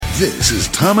This is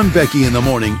Tom and Becky in the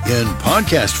morning in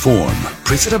podcast form.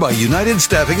 Presented by United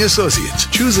Staffing Associates.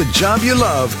 Choose a job you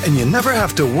love and you never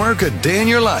have to work a day in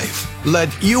your life.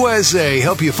 Let USA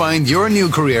help you find your new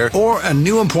career or a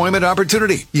new employment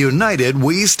opportunity. United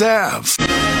We Staff.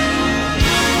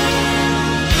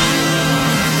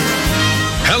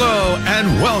 Hello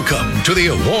and welcome to the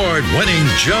award-winning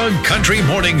Jug Country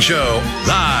Morning Show,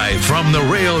 live from the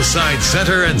Railside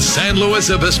Center in San Luis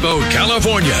Obispo,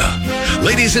 California.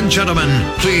 Ladies and gentlemen,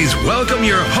 please welcome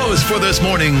your hosts for this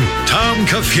morning, Tom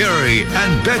Kafuri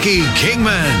and Becky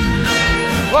Kingman.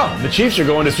 Well, the Chiefs are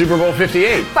going to Super Bowl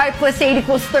 58. 5 plus 8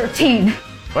 equals 13.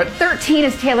 What? 13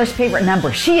 is Taylor's favorite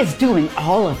number. She is doing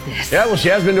all of this. Yeah, well, she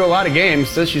has been to a lot of games.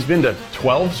 Says she's been to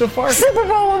 12 so far. Super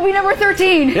Bowl will be number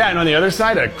 13. Yeah, and on the other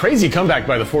side, a crazy comeback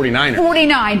by the 49ers.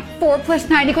 49. 4 plus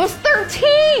 9 equals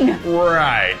 13.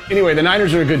 Right. Anyway, the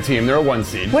Niners are a good team. They're a 1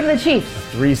 seed. What are the Chiefs?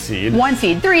 3 seed. 1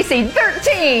 seed, 3 seed,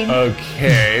 13.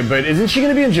 Okay, but isn't she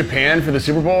going to be in Japan for the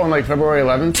Super Bowl on like February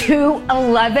 11th?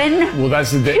 2-11. Well,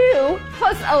 that's the day. 2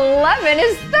 plus 11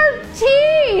 is 13.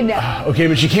 Okay,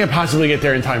 but she can't possibly get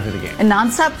there in time for the game. A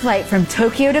non-stop flight from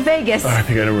Tokyo to Vegas. Oh, I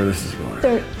think I know where this is going.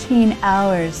 13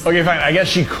 hours. Okay, fine. I guess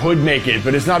she could make it,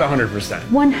 but it's not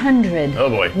 100%. 100. Oh,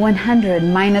 boy. 100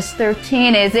 minus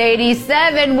 13 is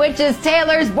 87, which is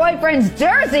Taylor's boyfriend's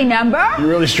jersey number. You're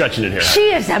really stretching it here.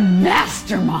 She is a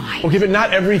mastermind. Okay, but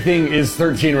not everything is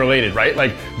 13 related, right?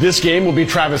 Like, this game will be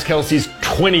Travis Kelce's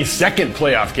 22nd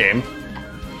playoff game.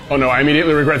 Oh, no, I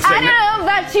immediately regret saying that. I don't know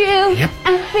about you. Yep.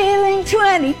 I'm feeling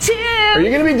 22. Are you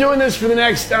going to be doing this for the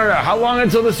next, I don't know, how long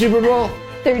until the Super Bowl?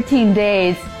 13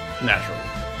 days. Naturally.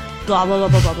 Blah, blah, blah,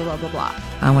 blah, blah, blah, blah, blah.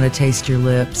 I want to taste your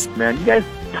lips. Man, you guys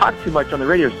talk too much on the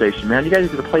radio station, man. You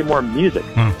guys need to play more music.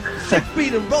 6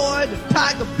 feet of roared, the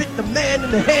tiger bit the man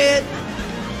in the head,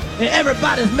 and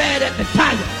everybody's mad at the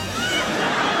tiger.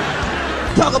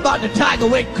 Talk about the tiger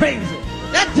went crazy.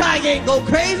 That tiger ain't go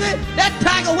crazy. That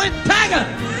tiger went tiger.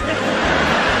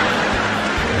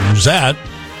 Who's that?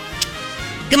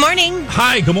 Good morning.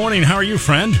 Hi, good morning. How are you,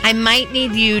 friend? I might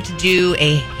need you to do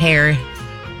a hair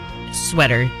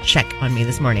sweater check on me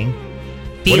this morning.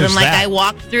 Feeling like that? I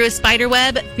walked through a spider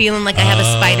web, feeling like I have a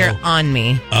spider on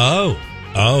me. Oh,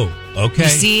 okay. You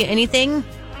see anything?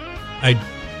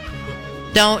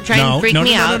 Don't try and freak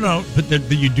me out. No. But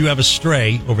you do have a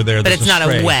stray over there. But it's not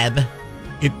a web.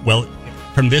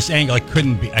 From this angle, I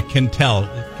couldn't be. I can tell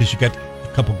because you got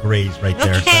a couple grays right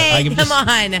there. Okay, so come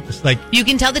on. It's like you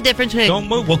can tell the difference between. Don't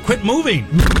move. Well, quit moving.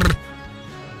 I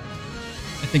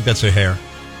think that's a hair.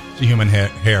 It's a human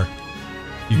hair.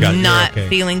 You got it. Not Okay.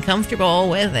 feeling comfortable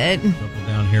with it. Couple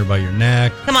down here by your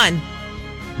neck. Come on.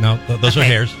 No, those are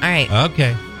hairs. All right.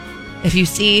 Okay. If you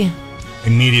see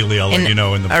Immediately, I'll let you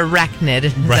know in the arachnid.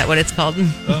 Is that what it's called?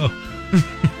 Oh.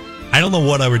 I don't know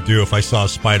what I would do if I saw a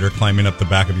spider climbing up the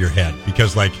back of your head.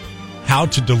 Because, like, how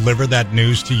to deliver that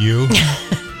news to you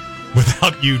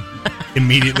without you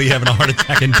immediately having a heart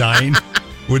attack and dying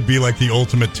would be, like, the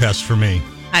ultimate test for me.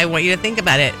 I want you to think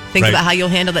about it. Think about how you'll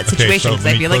handle that situation, because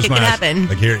I feel like it could happen.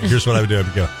 Like, here's what I would do. I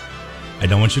would go, I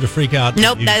don't want you to freak out.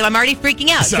 Nope, I'm already freaking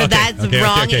out. So that's the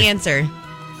wrong answer.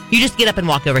 You just get up and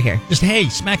walk over here. Just, hey,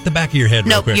 smack the back of your head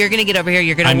real quick. Nope, you're going to get over here.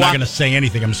 You're going to walk. I'm not going to say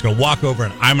anything. I'm just going to walk over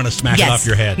and I'm going to smack it off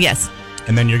your head. Yes.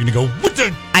 And then you're going to go, what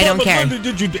the? I don't care.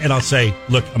 Did you? And I'll say,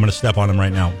 look, I'm going to step on him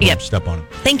right now. Yep. Step on him.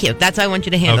 Thank you. That's how I want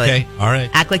you to handle it. Okay, all right.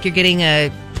 Act like you're getting your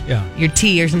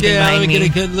tea or something behind me.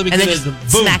 Let me and then just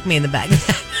smack me in the back.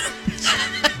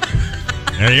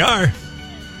 There you are.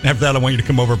 After that, I want you to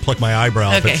come over and pluck my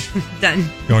eyebrow. Okay, done.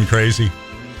 Going crazy.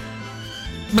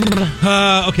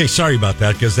 Okay, sorry about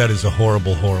that, because that is a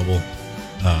horrible, horrible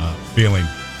feeling.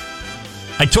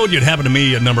 I told you it happened to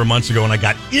me a number of months ago when I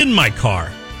got in my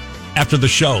car after the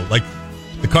show. Like,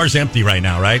 the car's empty right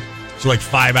now, right? So, like,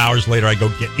 5 hours later, I go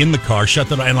get in the car, shut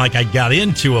the door, and, like, I got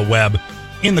into a web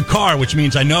in the car, which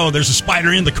means I know there's a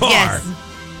spider in the car. Yes.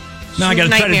 Now I got to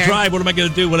try to drive. What am I going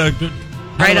to do?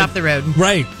 Right off the road.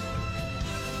 Right.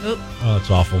 Oop. Oh, that's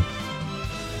awful.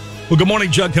 Well, good morning,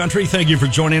 Jug Country. Thank you for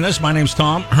joining us. My name's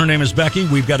Tom. Her name is Becky.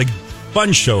 We've got a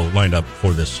fun show lined up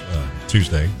for this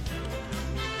Tuesday. I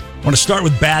want to start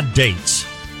with bad dates,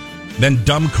 then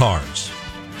dumb cars,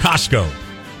 Costco,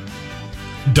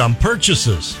 dumb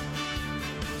purchases,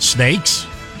 snakes,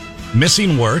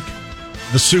 missing work,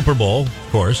 the Super Bowl, of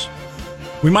course.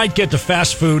 We might get to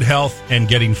fast food, health, and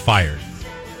getting fired.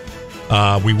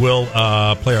 We will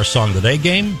play our Song of the Day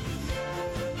game.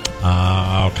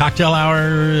 Cocktail hour,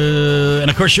 and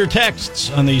of course your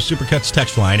texts on the Supercuts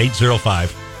text line,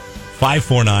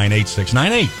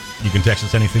 805-549-8698. You can text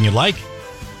us anything you'd like.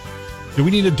 Do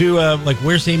we need to do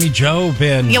where's Amy Jo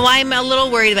been? Yeah, well, I'm a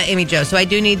little worried about Amy Jo, so I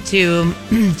do need to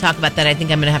talk about that. I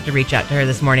think I'm going to have to reach out to her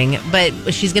this morning. But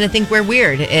she's going to think we're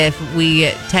weird if we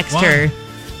text her.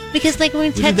 Because, when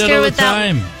we text her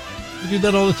without... We do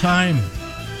that all the time.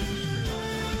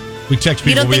 We text people.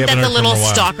 You don't we think haven't that's a heard little from a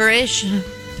while.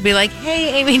 stalkerish? To be like,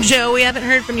 hey, Amy Jo, we haven't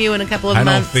heard from you in a couple of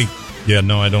months.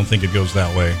 I don't think it goes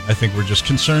that way. I think we're just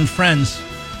concerned friends.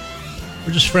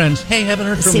 We're just friends. Hey, haven't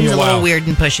heard from you in a while. Seems a little weird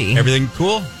and pushy. Everything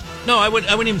cool? No, I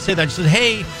wouldn't even say that. I just said,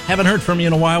 hey, haven't heard from you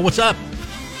in a while. What's up?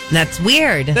 That's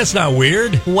weird. That's not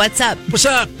weird. What's up? What's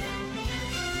up?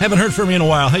 Haven't heard from you in a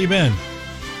while. How you been?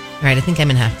 All right, I think I'm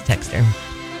going to have to text her.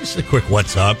 Just a quick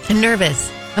what's up. I'm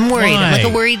nervous. I'm worried. Why? I'm like a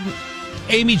worried...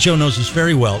 Amy Jo knows this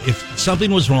very well. If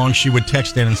something was wrong, she would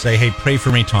text in and say, hey, pray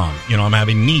for me, Tom. I'm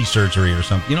having knee surgery or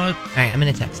something. You know what? All right, I'm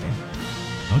going to text her.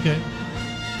 Okay.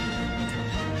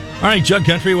 All right, Jug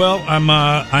Country. Well,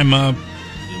 I'm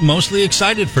mostly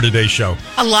excited for today's show.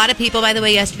 A lot of people, by the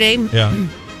way, yesterday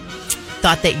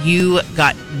thought that you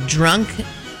got drunk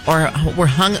or were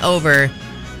hung over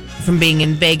from being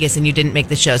in Vegas and you didn't make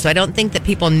the show. So I don't think that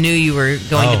people knew you were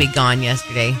going to be gone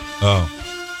yesterday. Oh.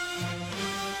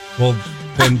 Well,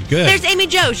 then good. There's Amy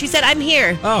Jo. She said, I'm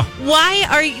here. Oh. Why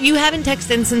are you haven't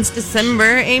texted since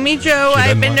December, Amy Jo?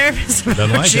 I've been nervous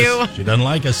about you. She doesn't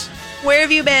like us. Where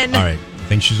have you been? All right. I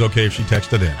think she's okay if she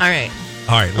texted in. All right.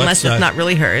 All right. Unless it's not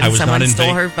really her. Someone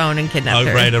stole her phone and kidnapped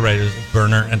her. Right. It was a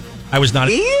burner. And I was not.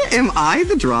 Am I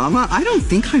the drama? I don't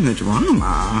think I'm the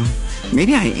drama.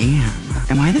 Maybe I am.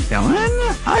 Am I the villain?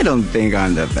 I don't think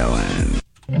I'm the villain.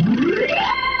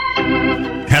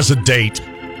 Has a date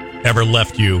ever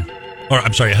left you? Or,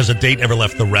 I'm sorry, has a date ever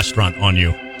left the restaurant on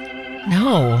you?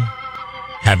 No.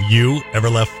 Have you ever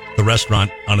left the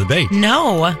restaurant on a date?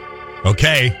 No.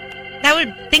 Okay.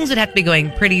 Things would have to be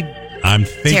going pretty I'm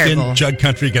thinking terrible. Jug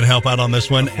Country can help out on this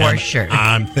one. For sure.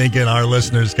 I'm thinking our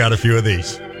listeners got a few of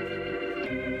these.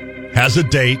 Has a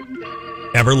date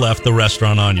ever left the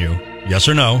restaurant on you? Yes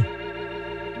or no?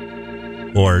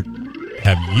 Or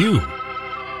have you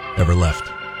ever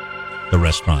left the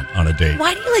restaurant on a date?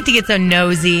 Why do you like to get so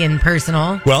nosy and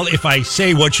personal? Well, if I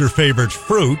say what's your favorite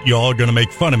fruit, you're all going to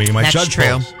make fun of me in my That's judge true.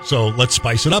 polls. So let's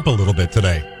spice it up a little bit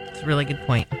today. It's a really good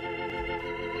point.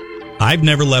 I've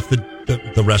never left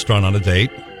the restaurant on a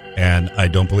date, and I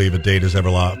don't believe a date has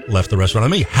ever left the restaurant on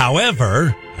me.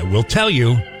 However, I will tell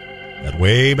you that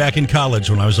way back in college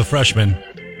when I was a freshman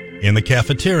in the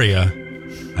cafeteria,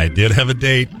 I did have a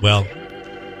date. Well,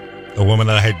 a woman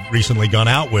that I had recently gone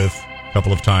out with a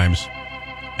couple of times,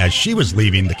 as she was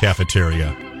leaving the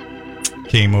cafeteria,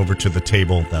 came over to the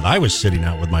table that I was sitting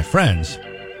at with my friends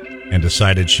and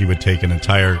decided she would take an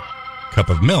entire cup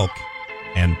of milk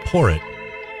and pour it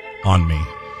on me.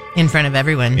 In front of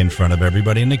everyone. In front of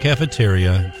everybody in the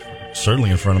cafeteria. Certainly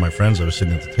in front of my friends I was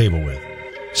sitting at the table with.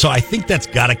 So I think that's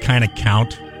got to kind of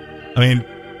count. I mean,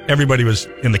 everybody was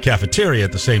in the cafeteria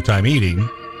at the same time eating.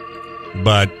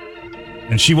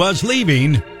 And she was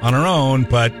leaving on her own,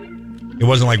 but it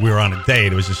wasn't like we were on a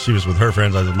date. It was just she was with her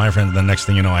friends, I was with my friends, and the next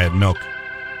thing you know, I had milk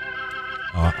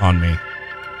on me.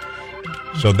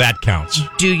 So that counts.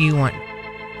 Do you want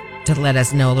to let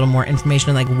us know a little more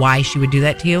information on why she would do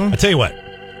that to you? I tell you what,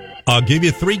 I'll give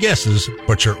you 3 guesses,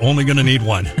 but you're only going to need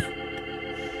 1.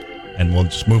 And we'll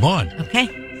just move on. Okay.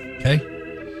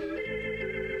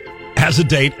 Has a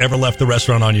date ever left the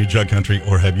restaurant on you, Jug Country,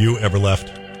 or have you ever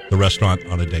left the restaurant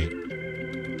on a date?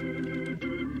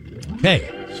 Okay,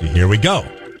 so here we go.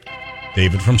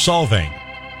 David from Solvang.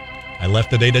 I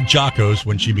left a date at Jocko's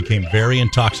when she became very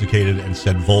intoxicated and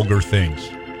said vulgar things.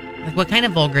 Like what kind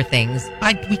of vulgar things?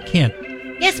 We can't.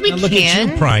 Yes, we now can. Look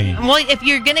at you prying. Well, if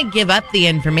you're going to give up the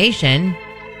information,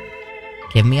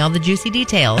 give me all the juicy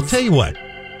details. I'll tell you what.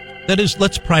 That is,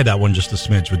 let's pry that one just a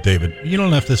smidge with David. You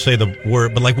don't have to say the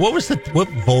word, but what was the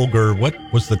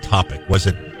topic?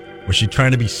 Was she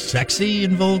trying to be sexy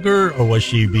and vulgar, or was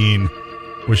she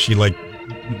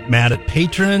mad at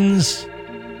patrons?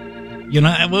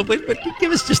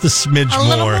 Give us just a smidge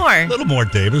more. A little more,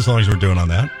 David, as long as we're doing on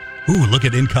that. Ooh, look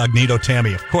at Incognito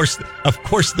Tammy. Of course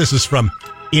this is from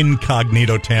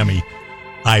Incognito Tammy.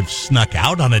 I've snuck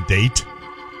out on a date.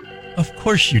 Of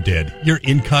course you did. You're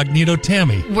Incognito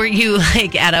Tammy. Were you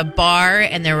at a bar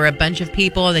and there were a bunch of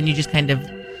people and then you just kind of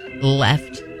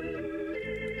left?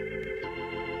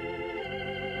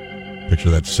 Picture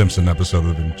that Simpson episode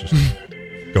of him just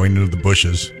going into the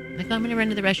bushes. I'm going to run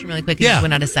to the restroom really quick. And just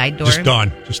went out a side door. Just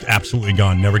gone. Just absolutely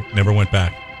gone. Never went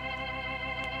back.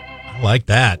 I like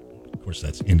that. Of course,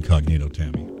 that's Incognito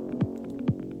Tammy.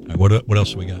 All right, what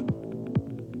else do we got?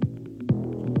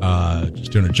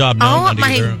 Just doing a job now. Oh,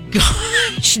 my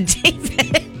gosh,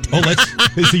 David. Oh,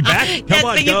 Is he back? Come Yes,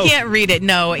 on, but go. you can't read it.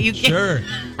 No, you can't. Sure.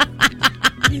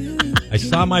 I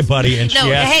saw my buddy, and she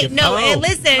asked if...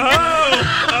 listen.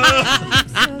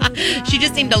 She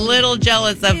just seemed a little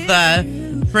jealous of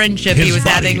the friendship he was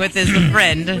having with his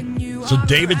friend. So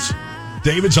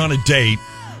David's on a date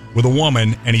with a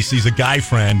woman, and he sees a guy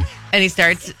friend. And he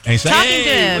starts And he's like, talking hey, to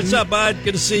him. what's up, bud?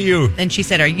 Good to see you. And she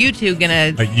said, are you two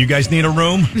going to... You guys need a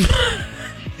room?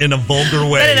 In a vulgar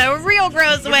way. But in a real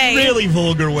gross way. Really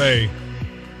vulgar way.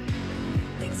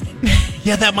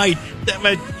 Yeah, that might...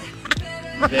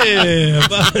 Yeah,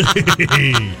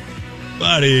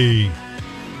 buddy.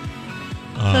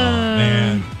 Oh,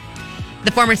 man.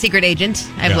 The former secret agent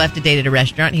I've left to date at a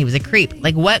restaurant. He was a creep.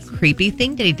 Like, what creepy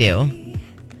thing did he do?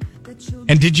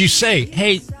 And did you say,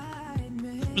 hey,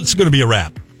 it's going to be a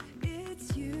wrap?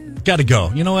 Got to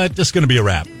go. You know what? This is going to be a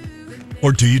wrap.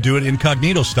 Or do you do it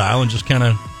incognito style and just kind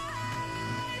of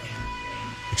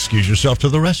excuse yourself to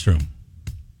the restroom?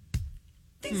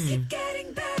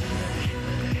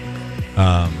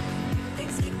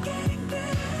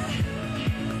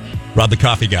 Rod the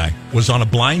coffee guy was on a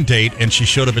blind date, and she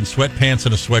showed up in sweatpants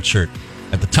and a sweatshirt.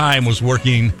 At the time, was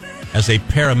working as a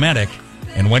paramedic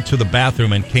and went to the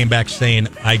bathroom and came back saying,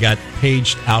 I got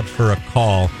paged out for a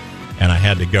call and I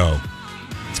had to go.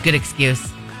 It's a good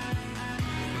excuse.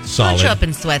 Solid. Don't show up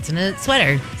in sweats and a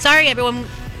sweater. Sorry, everyone.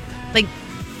 Like,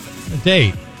 a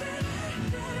date.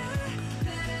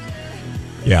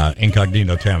 Yeah,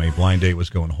 incognito Tammy. Blind date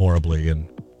was going horribly and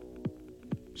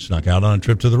snuck out on a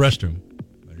trip to the restroom.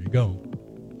 There you go.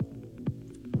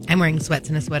 I'm wearing sweats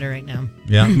and a sweater right now.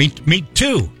 Yeah, me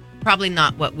too. Probably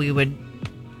not what we would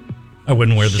I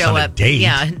wouldn't wear this show on a up. date.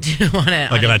 Yeah, on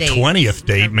a date. 20th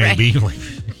date, maybe. Right. Like,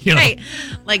 you know. Right.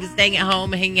 Like staying at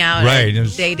home, hanging out. Right.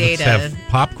 Let's Let's have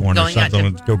popcorn or something.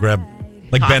 Let's go grab,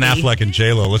 like coffee. Ben Affleck and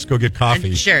J-Lo. Let's go get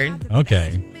coffee. Sure.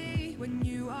 Okay.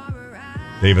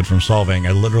 David from Solvang.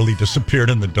 I literally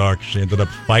disappeared in the dark. She ended up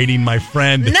fighting my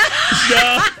friend. No.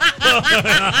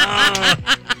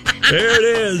 There it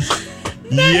is.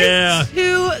 That is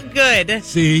too good.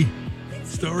 See,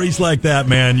 stories like that,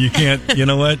 man. You can't, you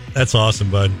know what? That's awesome,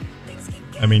 bud.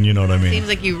 I mean, you know what I mean. Seems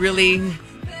like you really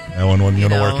That one wasn't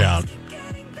going to work out.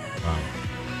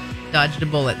 dodged a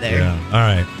bullet there. Yeah. All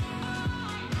right.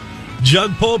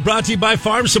 Jug Pull brought to you by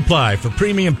Farm Supply. For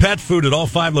premium pet food at all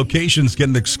 5 locations, get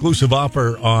an exclusive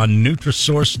offer on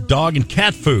Nutrisource dog and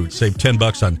cat food. Save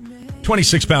 $10 on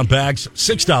 26-pound bags,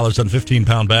 $6 on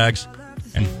 15-pound bags.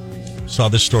 And saw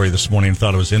this story this morning and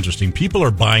thought it was interesting. People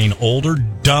are buying older,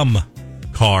 dumb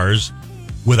cars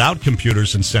without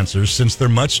computers and sensors since they're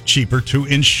much cheaper to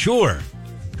insure.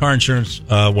 Car insurance,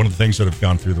 one of the things that have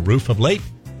gone through the roof of late.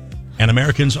 And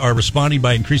Americans are responding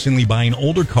by increasingly buying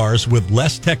older cars with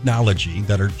less technology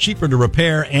that are cheaper to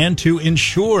repair and to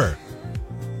insure.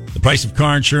 The price of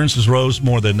car insurance has risen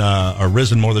more than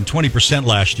 20%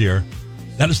 last year.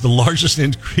 That is the largest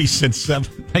increase since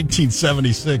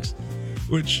 1976,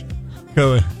 which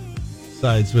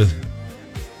coincides with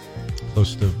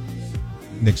close to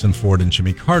Nixon, Ford, and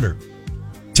Jimmy Carter.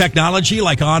 Technology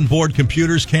like onboard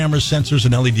computers, cameras, sensors,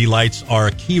 and LED lights are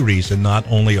a key reason. Not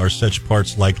only are such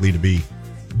parts likely to be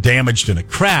damaged in a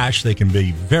crash, they can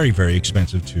be very, very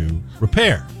expensive to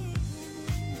repair.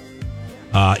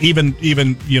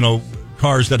 Even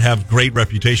cars that have great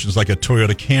reputations like a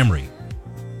Toyota Camry.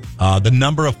 The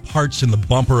number of parts in the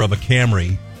bumper of a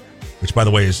Camry, which, by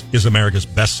the way, is America's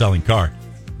best-selling car,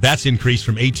 that's increased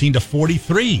from 18 to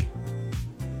 43.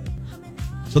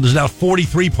 So there's now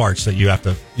 43 parts that you have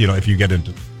to, if you get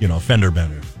into, fender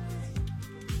bender.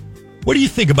 What do you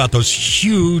think about those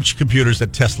huge computers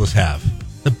that Teslas have?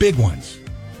 The big ones.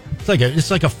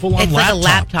 It's like a full-on laptop. It's like a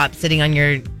laptop sitting on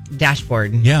your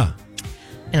dashboard. Yeah.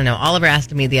 I don't know. Oliver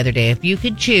asked me the other day, if you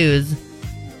could choose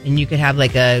and you could have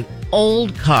like a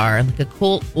old car, like a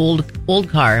cool old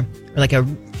car, or like a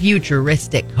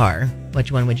futuristic car,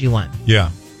 which one would you want? Yeah.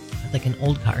 Like an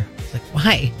old car. It's like,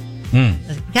 why? I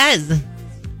was like, because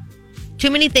too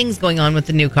many things going on with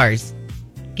the new cars.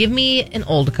 Give me an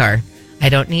old car. I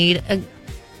don't need a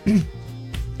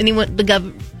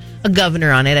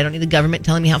governor on it. I don't need the government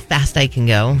telling me how fast I can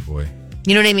go. Oh boy.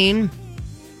 You know what I mean?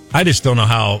 I just don't know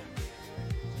how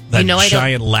that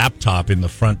giant laptop in the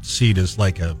front seat is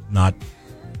like a not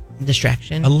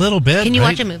distraction. A little bit. Can you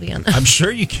right? watch a movie on that? I'm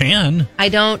sure you can. I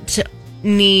don't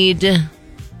need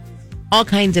all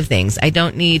kinds of things. I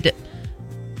don't need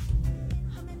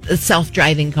a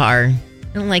self-driving car.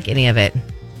 I don't like any of it.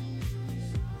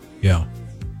 Yeah.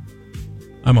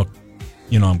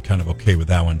 I'm kind of okay with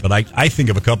that one. But I think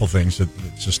of a couple things that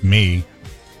it's just me.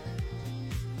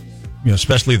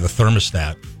 Especially the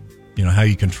thermostat. How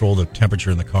you control the temperature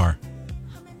in the car.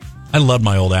 I love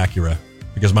my old Acura.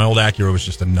 because my old Acura was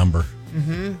just a number.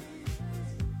 Mm-hmm.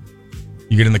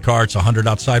 You get in the car, it's 100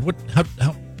 outside.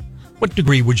 What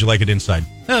degree would you like it inside?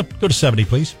 Go to 70,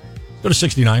 please. Go to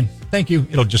 69. Thank you.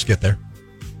 It'll just get there.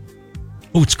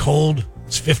 Oh, it's cold.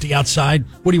 It's 50 outside.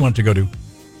 What do you want it to go to?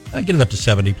 Get it up to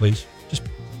 70, please. Just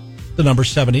the number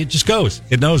 70. It just goes.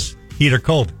 It knows heat or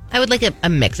cold. I would like a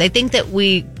mix. I think that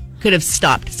we could have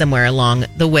stopped somewhere along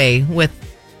the way with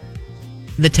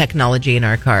the technology in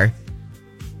our car.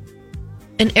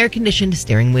 An air-conditioned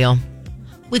steering wheel.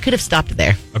 We could have stopped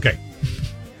there. Okay.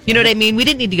 You know what I mean? We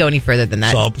didn't need to go any further than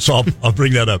that. So I'll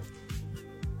bring that up.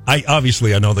 I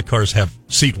know the cars have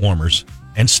seat warmers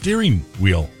and steering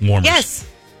wheel warmers. Yes.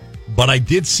 But I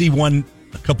did see one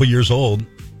a couple years old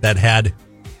that had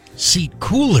seat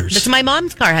coolers. That's my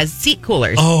mom's car has seat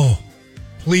coolers. Oh,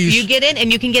 please. You get in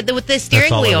and you can get with the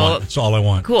steering wheel. That's all I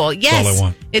want. Cool. Yes. That's all I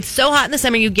want. It's so hot in the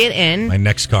summer. You get in. My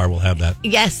next car will have that.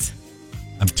 Yes.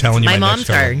 I'm telling you, my next mom's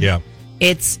car. car. Yeah.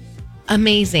 It's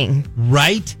amazing.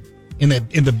 Right? In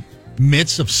the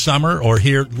midst of summer, or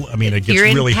here, I mean, it gets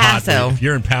really hot. If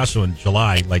you're in Paso in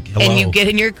July, like, hello. And you get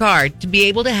in your car, to be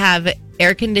able to have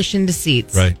air-conditioned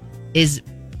seats is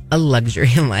a luxury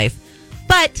in life.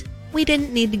 But we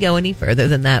didn't need to go any further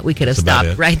than that. We could have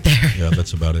stopped right there. Yeah,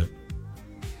 that's about it.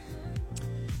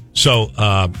 So,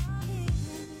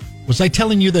 was I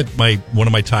telling you that one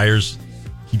of my tires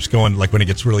keeps going, like when it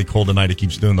gets really cold at night, it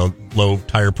keeps doing the low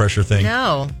tire pressure thing?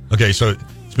 No. Okay, so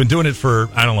it's been doing it for,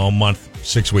 I don't know, a month,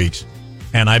 6 weeks.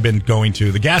 And I've been going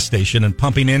to the gas station and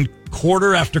pumping in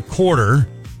quarter after quarter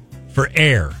for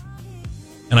air.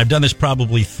 And I've done this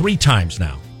probably 3 times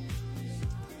now.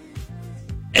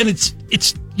 And it's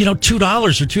 $2 or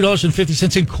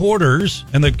 $2.50 in quarters,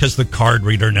 and because the card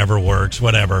reader never works,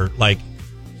 whatever. Like,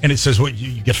 and it says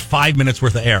you get 5 minutes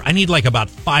worth of air. I need like about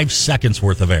 5 seconds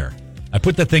worth of air. I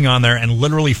put that thing on there, and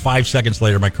literally 5 seconds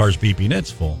later, my car's beeping.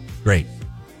 It's full. Great.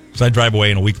 So I drive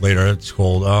away, and a week later, it's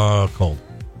cold. Oh, cold.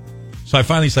 So I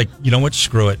finally, like, you know what?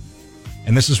 Screw it.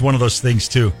 And this is one of those things,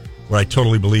 too, where I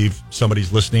totally believe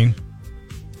somebody's listening.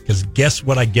 Because guess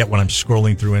what I get when I'm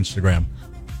scrolling through Instagram?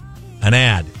 An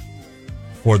ad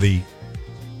for the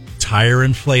tire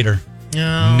inflator.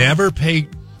 Oh. Never pay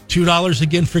 $2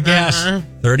 again for gas.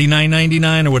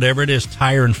 $39.99 or whatever it is.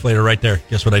 Tire inflator right there.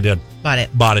 Guess what I did? Bought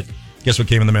it. Guess what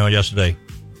came in the mail yesterday?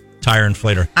 Tire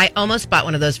inflator. I almost bought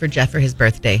one of those for Jeff for his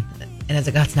birthday. And I was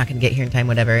like, oh, it's not going to get here in time,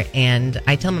 whatever. And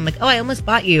I tell him, I'm like, oh, I almost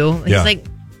bought you. And he's like,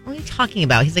 what are you talking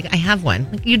about? He's like, I have one.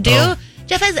 I'm like, you do? Oh.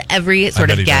 Jeff has every sort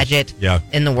of gadget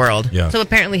in the world. Yeah. So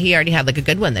apparently he already had like a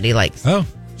good one that he likes. Oh.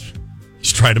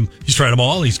 He's tried them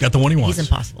all. He's got the one he wants. He's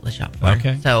impossible to shop for.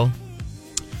 Okay. So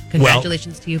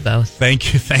congratulations to you both.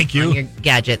 Thank you. On your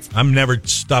gadgets. I'm never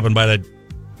stopping by that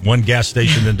one gas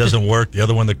station that doesn't work. The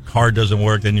other one, the card doesn't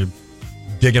work. Then you're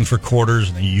digging for quarters,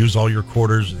 and then you use all your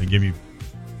quarters, and they give you,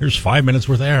 here's 5 minutes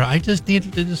worth of air. I just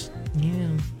needed to just...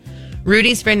 Yeah.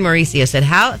 Rudy's friend Mauricio said,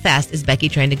 how fast is Becky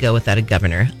trying to go without a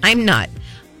governor? I'm not.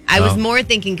 I was more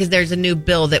thinking because there's a new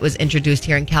bill that was introduced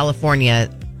here in California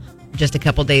just a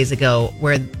couple days ago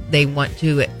where they want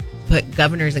to put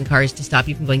governors in cars to stop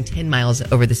you from going 10 miles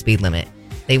over the speed limit.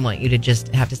 They want you to just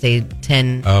have to say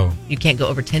 10. Oh. You can't go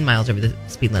over 10 miles over the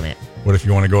speed limit. What if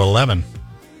you want to go 11?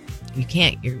 You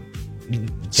can't. You're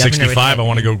 65, I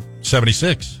want to go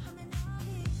 76.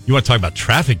 You want to talk about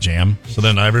traffic jam, so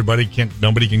then nobody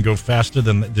can go faster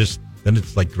than then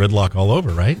it's like gridlock all over,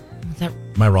 right?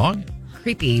 Am I wrong?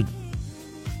 Creepy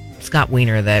Scott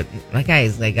Wiener, that guy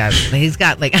is like, he's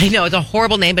got like, I know it's a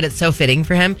horrible name, but it's so fitting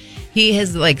for him. He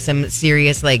has like some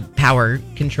serious like power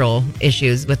control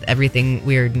issues with everything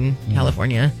weird in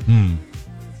California.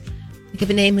 Like if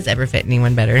a name has ever fit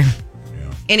anyone better.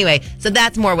 Yeah. Anyway, so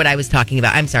that's more what I was talking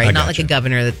about. I'm sorry, not like a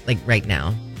governor that like right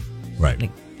now. Right.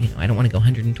 Like, I don't want to go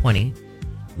 120.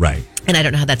 Right. And I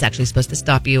don't know how that's actually supposed to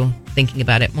stop you thinking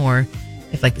about it more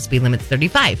if like the speed limit's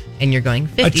 35 and you're going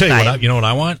 55. I tell you what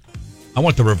I want? I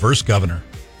want the reverse governor.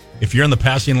 If you're in the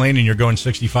passing lane and you're going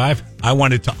 65, I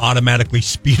want it to automatically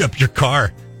speed up your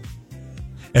car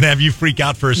and have you freak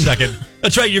out for a second.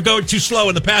 That's right, you're going too slow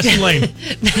in the passing lane.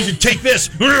 You take this.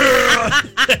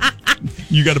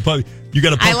 You got to pump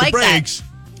the brakes. That.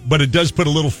 But it does put a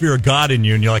little fear of God in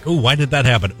you, and you're like, oh, why did that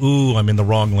happen? Ooh, I'm in the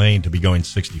wrong lane to be going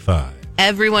 65.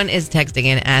 Everyone is texting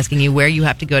and asking you where you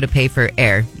have to go to pay for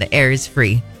air. The air is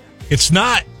free. It's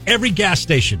not. Every gas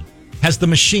station has the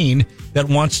machine that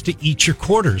wants to eat your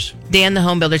quarters. Dan, the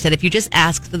home builder, said if you just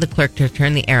ask the clerk to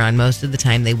turn the air on, most of the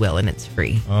time they will, and it's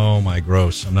free. Oh, my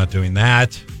gross. I'm not doing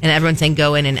that. And everyone's saying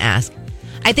go in and ask.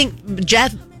 I think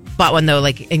Jeff bought one, though,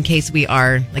 like in case we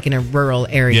are like in a rural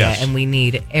area and we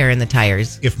need air in the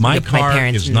tires. If my car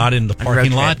is not in the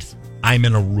parking lot, I'm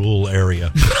in a rural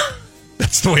area.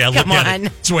 That's the way I look at it.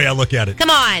 That's the way I look at it. Come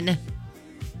on.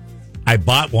 I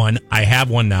bought one. I have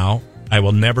one now. I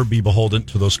will never be beholden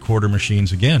to those quarter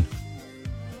machines again.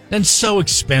 And so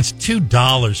expensive.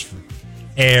 $2 for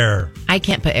air. I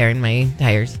can't put air in my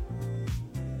tires.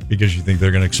 Because you think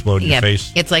they're going to explode in your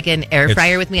face? It's like an air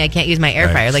fryer with me. I can't use my air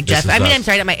fryer. Like Jeff, I'm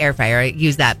sorry, not my air fryer. I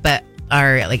use that, but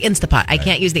our like Instapot. I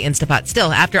can't use the Instapot.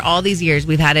 Still, after all these years,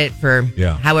 we've had it for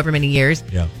however many years.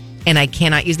 Yeah. And I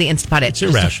cannot use the Instapot. It's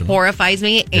irrational. Just horrifies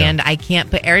me, and I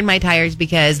can't put air in my tires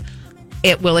because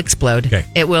it will explode. Okay.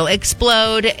 It will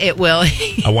explode. It will.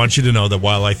 I want you to know that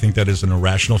while I think that is an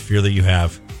irrational fear that you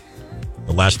have,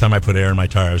 the last time I put air in my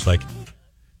tire, I was like,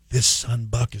 this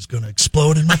sunbuck is going to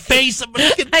explode in my face. I'm going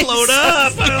to get blown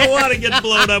up. I don't want to get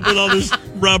blown up with all this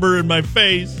rubber in my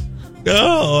face.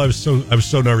 Oh, I was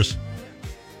so nervous.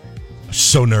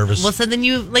 So nervous. Well, so then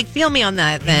you feel me on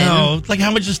that then. No, like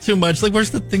how much is too much? Like where's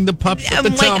the thing that pops up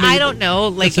and tell me? I don't know.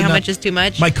 Like how much is too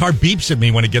much? My car beeps at me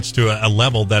when it gets to a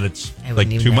level that it's like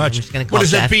too much. What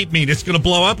does that beep mean? It's going to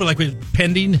blow up or like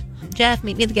pending? Jeff,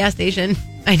 meet me at the gas station.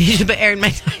 I need you to put air in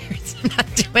my tires. I'm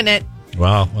not doing it.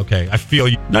 Wow. Okay. I feel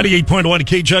you. 98.1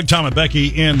 K-Jug, Tom and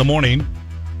Becky in the morning.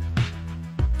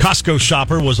 Costco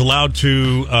shopper was allowed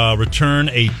to return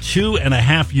a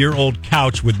 2.5-year-old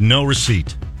couch with no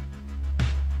receipt.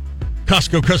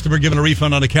 Costco customer given a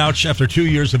refund on a couch after 2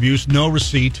 years of use, no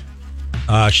receipt.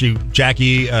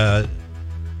 Jackie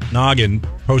Noggin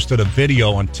posted a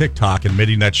video on TikTok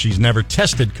admitting that she's never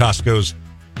tested Costco's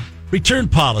return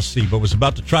policy, but was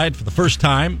about to try it for the first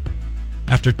time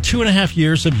after 2.5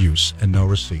 years of use and no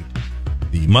receipt.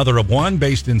 The mother of one,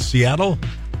 based in Seattle,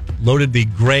 loaded the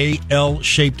gray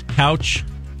L-shaped couch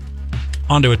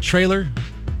onto a trailer.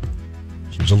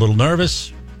 She was a little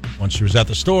nervous. Once she was at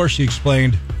the store, she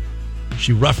explained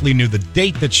she roughly knew the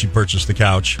date that she purchased the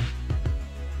couch.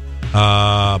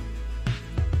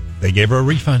 They gave her a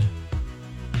refund.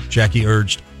 Jackie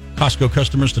urged Costco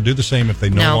customers to do the same if they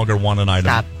no longer want an item.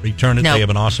 Stop. Return it. They have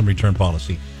an awesome return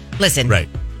policy. Listen. Right.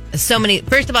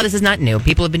 First of all, this is not new.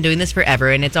 People have been doing this forever,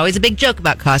 and it's always a big joke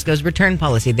about Costco's return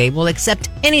policy. They will accept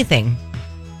anything.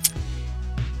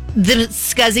 The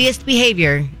scuzziest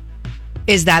behavior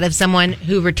is that of someone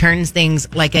who returns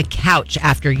things like a couch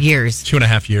after years.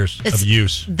 2.5 years of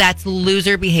use. That's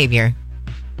loser behavior.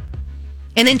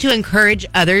 And then to encourage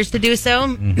others to do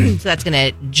so, so that's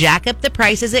going to jack up the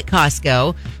prices at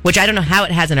Costco, which I don't know how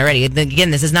it hasn't already.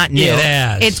 Again, this is not new. It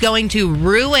has. It's going to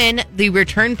ruin the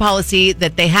return policy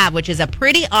that they have, which is a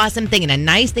pretty awesome thing and a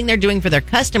nice thing they're doing for their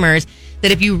customers,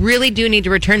 that if you really do need to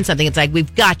return something, it's like,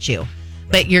 we've got you.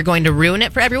 But you're going to ruin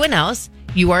it for everyone else.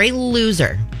 You are a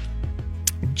loser.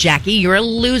 Jackie, you're a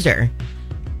loser.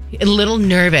 A little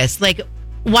nervous. Like,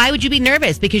 why would you be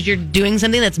nervous? Because you're doing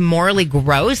something that's morally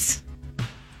gross?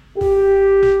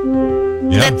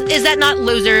 Yeah. Is that not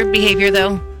loser behavior,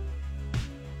 though?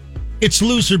 It's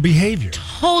loser behavior.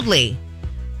 Totally.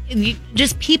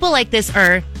 Just people like this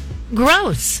are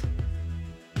gross.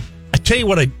 I tell you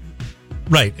what,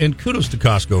 right, and kudos to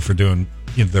Costco for doing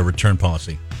their return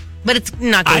policy. But it's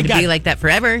not going to be like that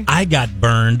forever. I got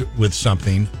burned with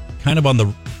something kind of on the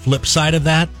flip side of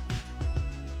that.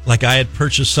 Like I had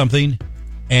purchased something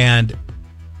and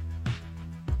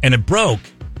it broke.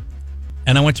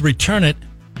 And I went to return it,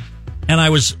 and I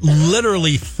was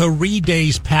literally 3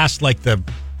 days past like the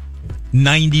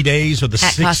 90 days or the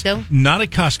at 6. Costco? Not at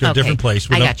Costco, Okay. different place.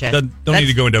 I gotcha. Don't need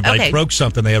to go into it, but I broke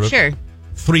something. They have a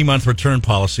 3-month return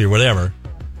policy or whatever.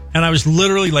 And I was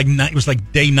literally like, it was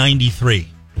like day 93.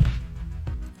 And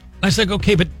I was like,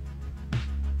 okay, but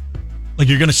like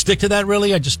you're going to stick to that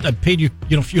really? I paid you,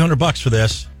 a few $100 for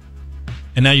this,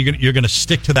 and now you're going to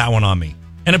stick to that one on me.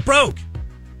 And it broke.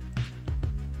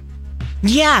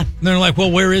 Yeah. And they're like,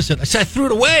 well, where is it? I said, I threw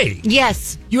it away.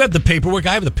 Yes. You have the paperwork.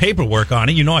 I have the paperwork on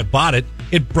it. I bought it.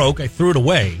 It broke. I threw it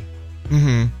away.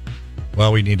 Mm-hmm.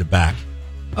 Well, we need it back.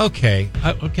 Okay.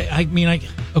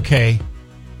 Okay.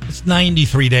 It's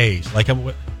 93 days. Like,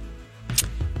 I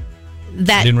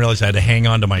didn't realize I had to hang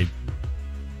on to my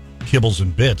kibbles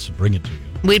and bits and bring it to you.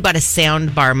 We bought a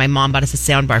sound bar. My mom bought us a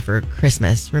sound bar for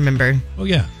Christmas, remember? Oh,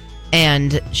 yeah.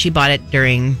 And she bought it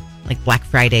during like Black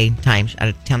Friday time, out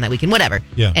of town that weekend, whatever.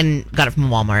 Yeah. And got it from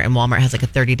Walmart, and Walmart has like a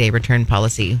 30-day return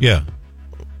policy. Yeah.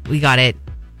 We got it,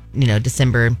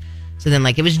 December. So then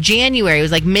like it was January, it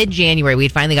was like mid-January,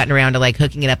 we'd finally gotten around to like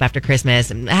hooking it up after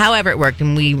Christmas, and however it worked,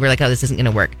 and we were like, oh, this isn't going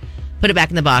to work. Put it back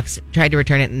in the box, tried to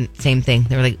return it, and same thing.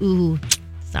 They were like, ooh,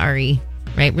 sorry.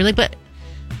 Right? We're like, but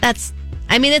it's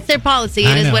their policy.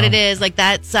 It is what it is. Like,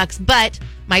 that sucks. But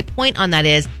my point on that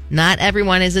is not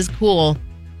everyone is as cool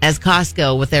as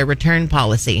Costco with their return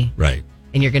policy. Right.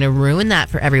 And you're going to ruin that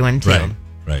for everyone, too.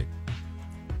 Right.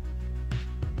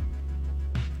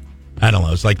 I don't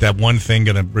know. It's like that one thing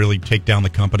going to really take down the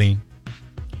company.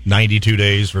 92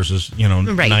 days versus,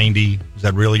 90. Is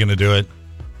that really going to do it?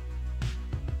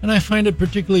 And I find it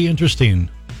particularly interesting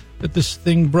that this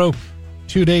thing broke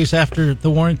 2 days after the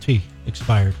warranty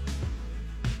expired.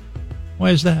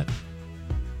 Why is that?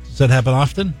 Does that happen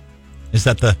often? Is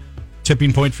that the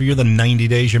tipping point for you, the 90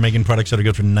 days? You're making products that are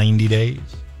good for 90 days?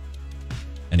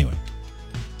 Anyway.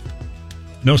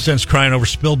 No sense crying over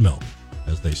spilled milk,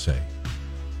 as they say.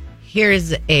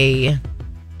 Here's it's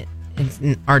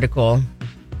an article,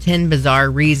 10 bizarre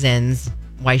reasons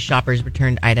why shoppers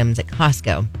returned items at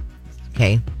Costco.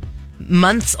 Okay.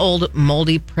 Months old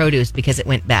moldy produce because it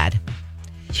went bad.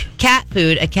 Cat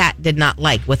food a cat did not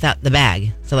like without the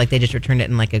bag. So they just returned it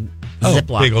in like a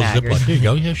Ziploc big old bag. Ziploc. Here you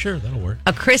go. Yeah, sure. That'll work.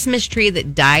 A Christmas tree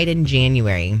that died in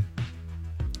January.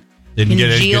 Didn't get any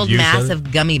good Congealed use mass of it?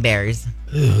 of gummy bears.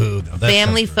 Ooh, no,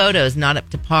 Family photos not up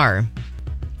to par.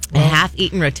 A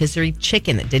half-eaten rotisserie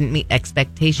chicken that didn't meet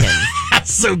expectations.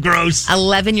 That's so gross.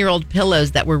 11-year-old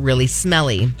pillows that were really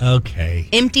smelly. Okay.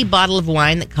 Empty bottle of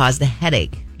wine that caused a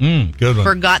headache. Good one.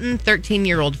 Forgotten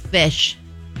 13-year-old fish.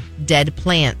 Dead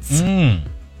plants.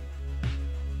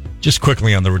 Just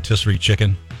quickly on the rotisserie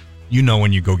chicken.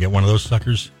 When you go get one of those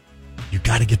suckers, you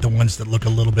got to get the ones that look a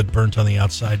little bit burnt on the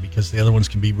outside because the other ones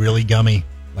can be really gummy,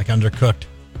 like undercooked.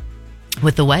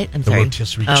 With the what? I'm the sorry.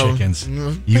 rotisserie chickens.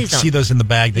 You see those in the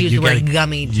bag. That use you the word gotta,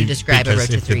 gummy to describe a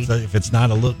rotisserie. If it's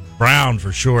not a little brown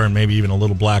for sure, and maybe even a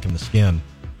little black in the skin.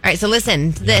 All right, so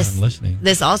listen to this. I'm listening.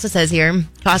 This also says here,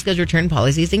 Costco's return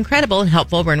policy is incredible and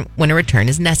helpful when a return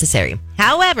is necessary.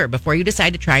 However, before you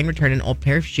decide to try and return an old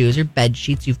pair of shoes or bed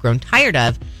sheets you've grown tired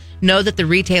of, know that the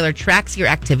retailer tracks your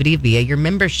activity via your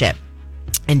membership.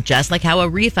 And just like how a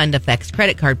refund affects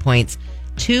credit card points,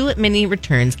 too many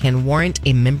returns can warrant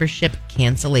a membership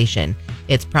cancellation.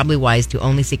 It's probably wise to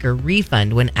only seek a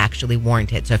refund when actually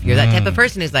warranted. So if you're that type of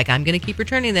person who's like, I'm going to keep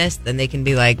returning this, then they can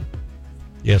be like,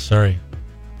 yeah, sorry.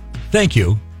 Thank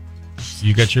you.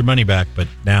 You got your money back, but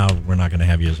now we're not going to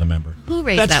have you as a member. Who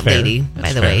raised That's that fair. lady, That's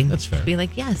by the fair. way? That's fair. Be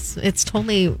like, yes, it's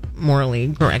totally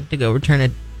morally correct to go return a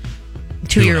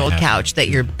 2-year-old couch that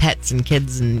your pets and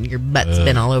kids and your butt's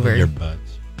been all over. Your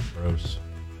butts. Gross.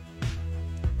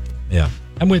 Yeah,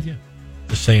 I'm with you.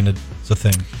 Just saying it's a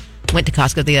thing. Went to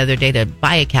Costco the other day to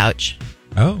buy a couch.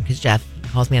 Oh. Because Jeff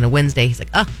calls me on a Wednesday. He's like,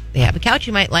 oh, they have a couch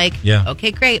you might like. Yeah.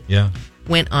 Okay, great. Yeah.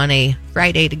 Went on a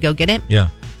Friday to go get it. Yeah.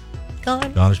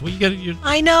 Gone. Well, you got to.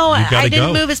 I know. I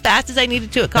didn't go. move as fast as I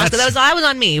needed to at Costco. That was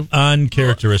on me.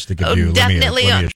 Uncharacteristic of you. Definitely. Let me